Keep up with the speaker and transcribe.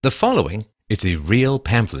The following is a real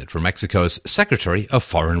pamphlet from Mexico's Secretary of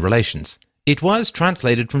Foreign Relations. It was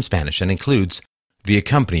translated from Spanish and includes the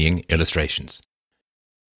accompanying illustrations.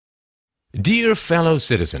 Dear fellow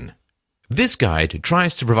citizen, this guide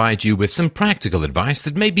tries to provide you with some practical advice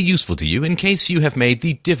that may be useful to you in case you have made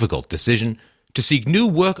the difficult decision to seek new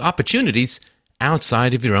work opportunities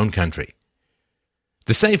outside of your own country.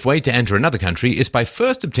 The safe way to enter another country is by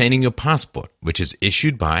first obtaining your passport, which is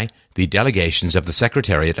issued by the delegations of the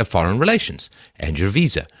Secretariat of Foreign Relations, and your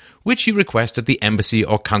visa, which you request at the embassy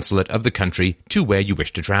or consulate of the country to where you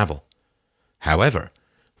wish to travel. However,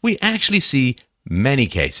 we actually see many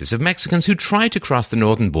cases of Mexicans who try to cross the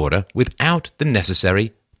northern border without the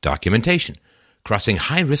necessary documentation, crossing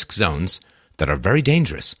high-risk zones that are very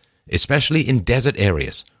dangerous, especially in desert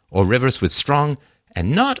areas or rivers with strong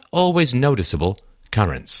and not always noticeable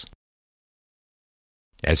currents.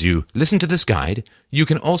 As you listen to this guide, you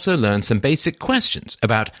can also learn some basic questions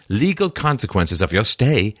about legal consequences of your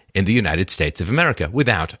stay in the United States of America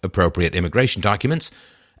without appropriate immigration documents,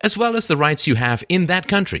 as well as the rights you have in that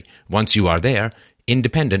country once you are there,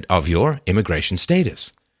 independent of your immigration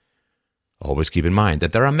status. Always keep in mind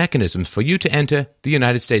that there are mechanisms for you to enter the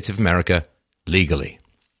United States of America legally.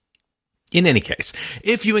 In any case,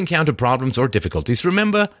 if you encounter problems or difficulties,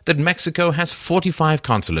 remember that Mexico has 45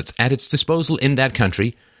 consulates at its disposal in that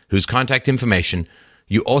country, whose contact information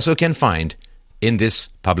you also can find in this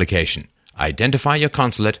publication. Identify your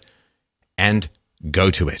consulate and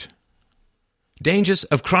go to it. Dangers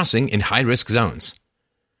of crossing in high-risk zones.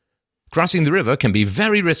 Crossing the river can be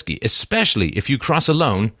very risky, especially if you cross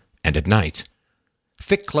alone and at night.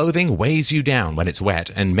 Thick clothing weighs you down when it's wet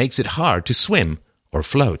and makes it hard to swim or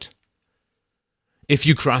float. If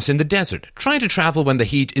you cross in the desert, try to travel when the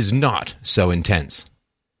heat is not so intense.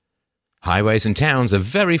 Highways and towns are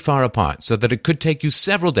very far apart, so that it could take you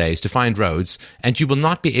several days to find roads, and you will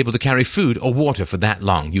not be able to carry food or water for that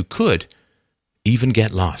long. You could even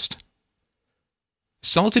get lost.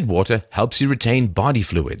 Salted water helps you retain body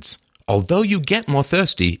fluids. Although you get more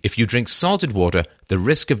thirsty if you drink salted water, the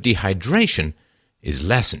risk of dehydration is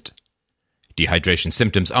lessened. Dehydration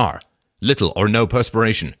symptoms are little or no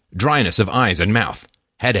perspiration, dryness of eyes and mouth,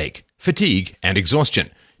 headache, fatigue and exhaustion,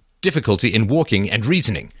 difficulty in walking and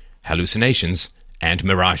reasoning, hallucinations and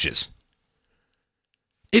mirages.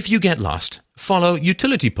 If you get lost, follow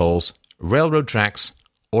utility poles, railroad tracks,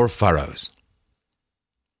 or furrows.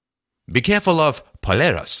 Be careful of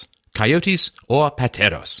poleros, coyotes, or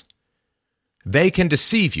pateros. They can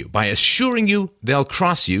deceive you by assuring you they'll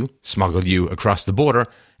cross you, smuggle you across the border,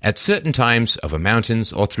 at certain times over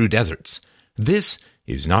mountains or through deserts. This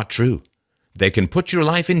is not true. They can put your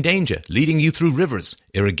life in danger, leading you through rivers,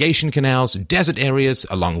 irrigation canals, desert areas,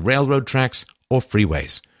 along railroad tracks, or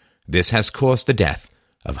freeways. This has caused the death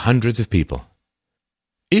of hundreds of people.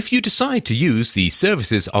 If you decide to use the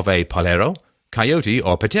services of a polero, coyote,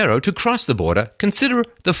 or patero to cross the border, consider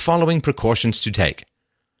the following precautions to take.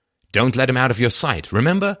 Don't let him out of your sight.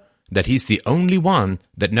 Remember that he's the only one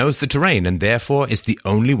that knows the terrain and therefore is the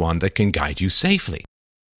only one that can guide you safely.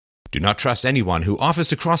 Do not trust anyone who offers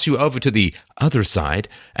to cross you over to the other side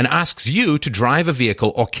and asks you to drive a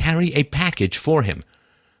vehicle or carry a package for him.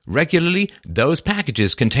 Regularly, those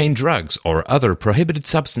packages contain drugs or other prohibited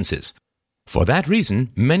substances. For that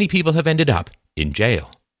reason, many people have ended up in jail.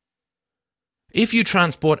 If you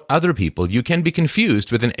transport other people, you can be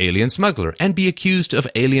confused with an alien smuggler and be accused of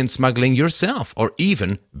alien smuggling yourself or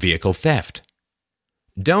even vehicle theft.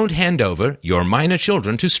 Don't hand over your minor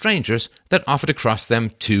children to strangers that offer to cross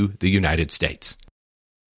them to the United States.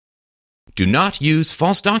 Do not use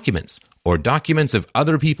false documents or documents of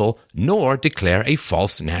other people, nor declare a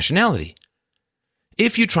false nationality.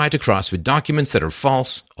 If you try to cross with documents that are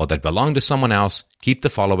false or that belong to someone else, keep the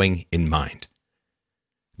following in mind.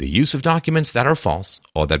 The use of documents that are false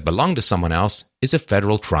or that belong to someone else is a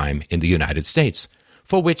federal crime in the United States,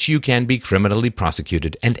 for which you can be criminally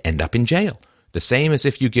prosecuted and end up in jail, the same as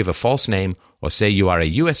if you give a false name or say you are a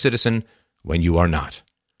U.S. citizen when you are not.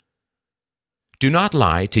 Do not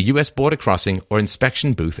lie to U.S. border crossing or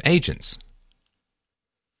inspection booth agents.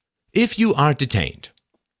 If you are detained,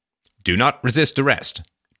 do not resist arrest.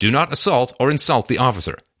 Do not assault or insult the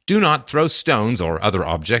officer. Do not throw stones or other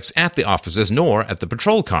objects at the officers nor at the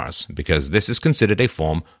patrol cars, because this is considered a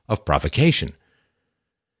form of provocation.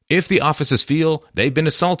 If the officers feel they've been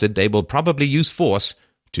assaulted, they will probably use force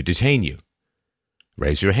to detain you.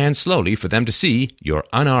 Raise your hand slowly for them to see you're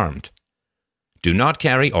unarmed. Do not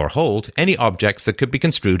carry or hold any objects that could be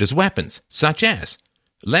construed as weapons, such as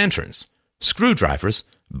lanterns, screwdrivers,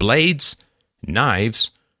 blades,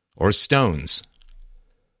 knives, or stones.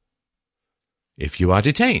 If you are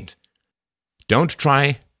detained, don't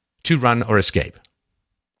try To run or escape.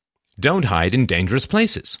 Don't hide in dangerous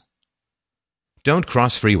places. Don't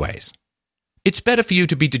cross freeways. It's better for you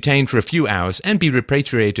to be detained for a few hours and be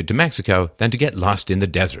repatriated to Mexico than to get lost in the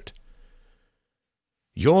desert.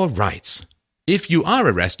 Your rights. If you are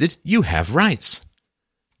arrested, you have rights.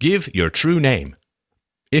 Give your true name.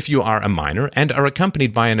 If you are a minor and are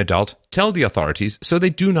accompanied by an adult, tell the authorities so they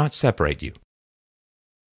do not separate you.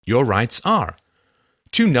 Your rights are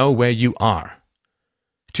to know where you are,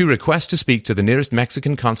 to request to speak to the nearest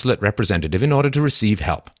Mexican consulate representative in order to receive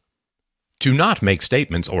help, to not make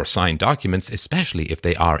statements or sign documents, especially if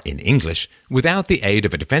they are in English, without the aid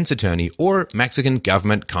of a defense attorney or Mexican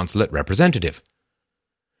government consulate representative,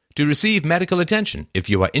 to receive medical attention if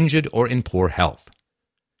you are injured or in poor health,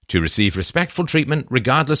 to receive respectful treatment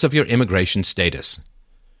regardless of your immigration status,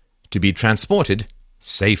 to be transported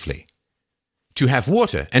safely, to have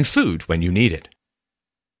water and food when you need it.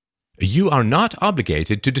 You are not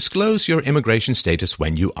obligated to disclose your immigration status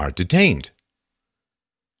when you are detained.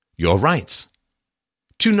 Your rights.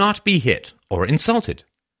 To not be hit or insulted.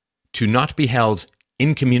 To not be held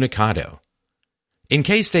incommunicado. In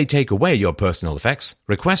case they take away your personal effects,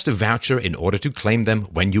 request a voucher in order to claim them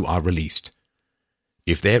when you are released.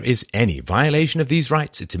 If there is any violation of these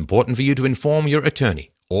rights, it's important for you to inform your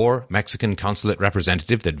attorney or Mexican consulate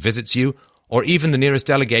representative that visits you, or even the nearest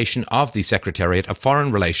delegation of the Secretariat of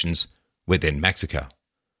Foreign Relations within Mexico.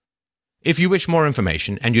 If you wish more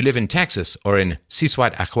information and you live in Texas or in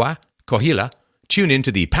Cihuatahua, Coahuila, tune in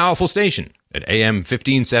to the powerful station at AM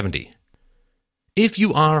 1570. If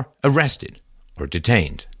you are arrested or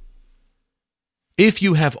detained, if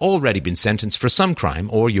you have already been sentenced for some crime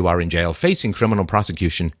or you are in jail facing criminal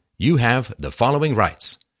prosecution, you have the following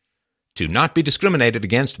rights: to not be discriminated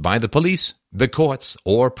against by the police, the courts,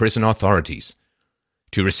 or prison authorities,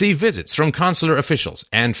 to receive visits from consular officials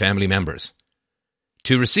and family members,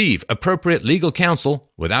 to receive appropriate legal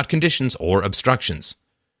counsel without conditions or obstructions.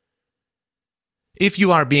 If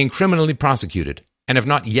you are being criminally prosecuted and have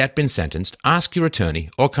not yet been sentenced, ask your attorney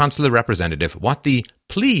or consular representative what the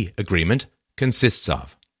plea agreement consists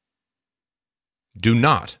of. Do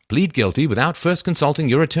not plead guilty without first consulting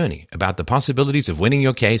your attorney about the possibilities of winning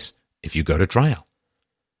your case if you go to trial.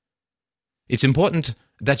 It's important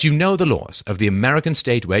that you know the laws of the American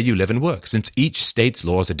state where you live and work, since each state's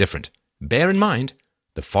laws are different. Bear in mind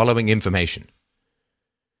the following information.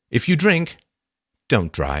 If you drink,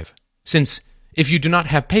 don't drive, since if you do not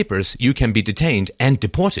have papers, you can be detained and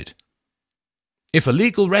deported. If a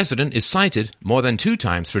legal resident is cited more than 2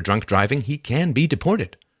 times for drunk driving, he can be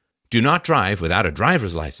deported. Do not drive without a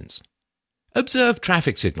driver's license. Observe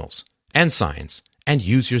traffic signals and signs and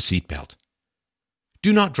use your seatbelt.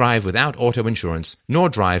 Do not drive without auto insurance, nor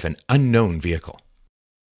drive an unknown vehicle.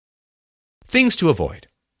 Things to avoid.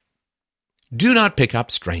 Do not pick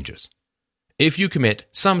up strangers. If you commit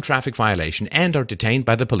some traffic violation and are detained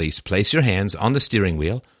by the police, place your hands on the steering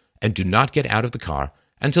wheel and do not get out of the car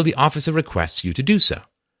until the officer requests you to do so.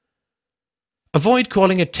 Avoid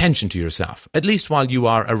calling attention to yourself, at least while you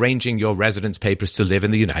are arranging your residence papers to live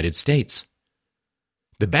in the United States.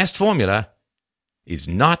 The best formula is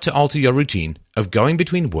not to alter your routine of going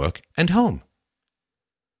between work and home.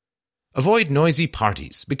 Avoid noisy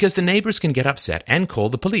parties because the neighbors can get upset and call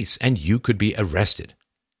the police and you could be arrested.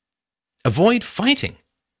 Avoid fighting.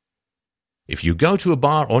 If you go to a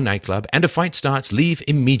bar or nightclub and a fight starts, leave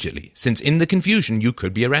immediately, since in the confusion you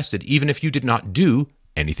could be arrested even if you did not do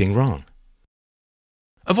anything wrong.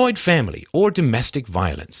 Avoid family or domestic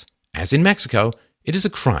violence. As in Mexico, it is a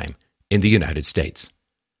crime in the United States.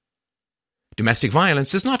 Domestic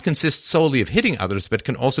violence does not consist solely of hitting others, but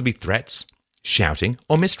can also be threats, shouting,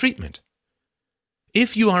 or mistreatment.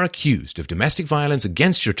 If you are accused of domestic violence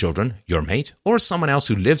against your children, your mate, or someone else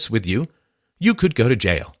who lives with you, you could go to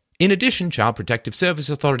jail. In addition, Child Protective Service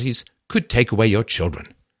authorities could take away your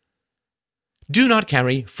children. Do not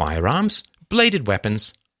carry firearms, bladed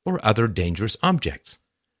weapons, or other dangerous objects.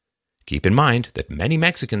 Keep in mind that many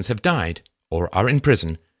Mexicans have died or are in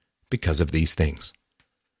prison because of these things.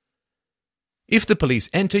 If the police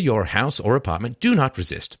enter your house or apartment, do not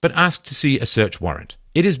resist, but ask to see a search warrant.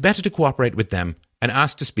 It is better to cooperate with them and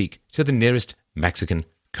ask to speak to the nearest Mexican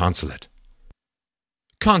consulate.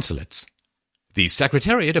 Consulates. The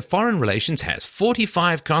Secretariat of Foreign Relations has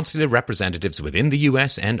 45 consular representatives within the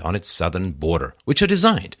U.S. and on its southern border, which are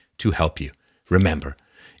designed to help you. Remember,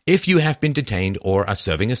 if you have been detained or are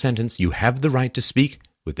serving a sentence, you have the right to speak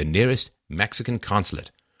with the nearest Mexican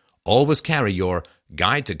consulate. Always carry your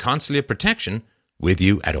Guide to Consular Protection with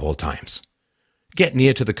you at all times. Get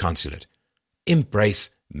near to the consulate.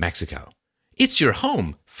 Embrace Mexico. It's your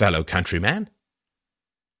home, fellow countryman.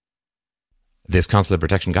 This Consular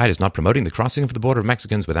Protection Guide is not promoting the crossing of the border of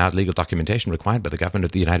Mexicans without legal documentation required by the government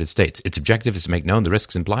of the United States. Its objective is to make known the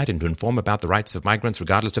risks implied and to inform about the rights of migrants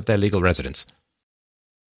regardless of their legal residence.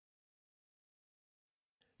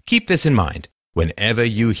 Keep this in mind whenever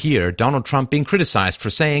you hear Donald Trump being criticized for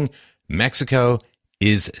saying Mexico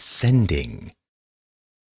is sending